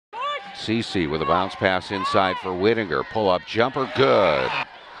Cece with a bounce pass inside for Whittinger. Pull-up jumper, good.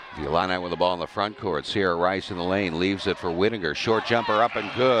 The Illini with the ball in the front court. Sierra Rice in the lane, leaves it for Whittinger. Short jumper up and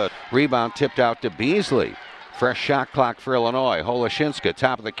good. Rebound tipped out to Beasley. Fresh shot clock for Illinois. Holoshinska,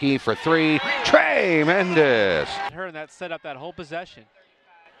 top of the key for three. Tremendous. Her and that set up that whole possession.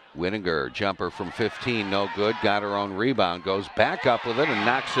 Whittinger, jumper from 15, no good. Got her own rebound, goes back up with it and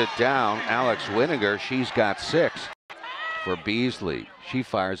knocks it down. Alex Whittinger, she's got 6. For Beasley, she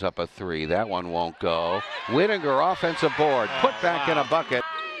fires up a 3. That one won't go. Whittinger, offensive board, put back in a bucket.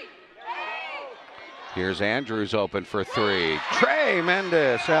 Here's Andrews open for 3.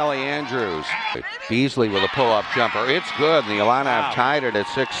 Tremendous, Allie Andrews. Beasley with a pull-up jumper. It's good, and the Illini have tied it at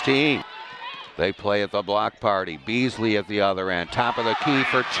 16. They play at the block party. Beasley at the other end. Top of the key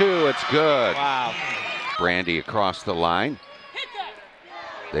for 2. It's good. Wow. Brandy across the line.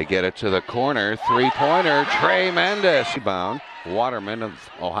 They get it to the corner. 3-pointer. Tremendous. Rebound. Waterman of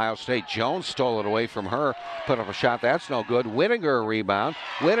Ohio State. Jones stole it away from her. Put up a shot. That's no good. Whittinger a rebound.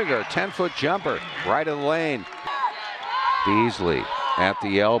 Whittinger, 10-foot jumper. Right of the lane. Beasley at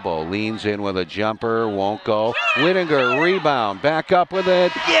the elbow. Leans in with a jumper. Won't go. Whittinger rebound. Back up with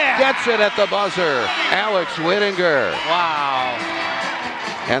it. Yeah. Gets it at the buzzer. Alex Whittinger. Wow.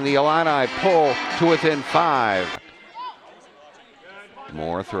 And the Illini pull to within 5.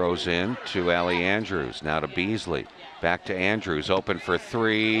 Moore throws in to Allie Andrews. Now to Beasley. Back to Andrews. Open for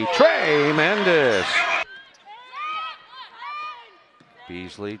 3. Tremendous.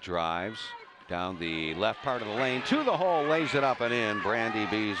 Beasley drives down the left part of the lane to the hole. Lays it up and in. Brandy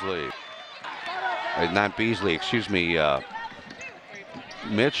Beasley. Not Beasley, excuse me.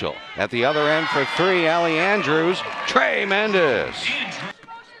 Mitchell at the other end for 3. Allie Andrews. Tremendous.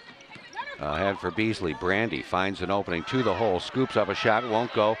 Ahead for Beasley. Brandy finds an opening to the hole. Scoops up a shot.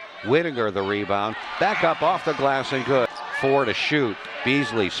 Won't go. Whittinger the rebound. Back up off the glass and good. 4 to shoot.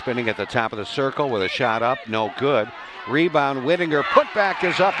 Beasley spinning at the top of the circle with a shot up. No good. Rebound. Whittinger. Put back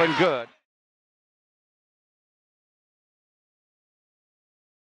is up and good.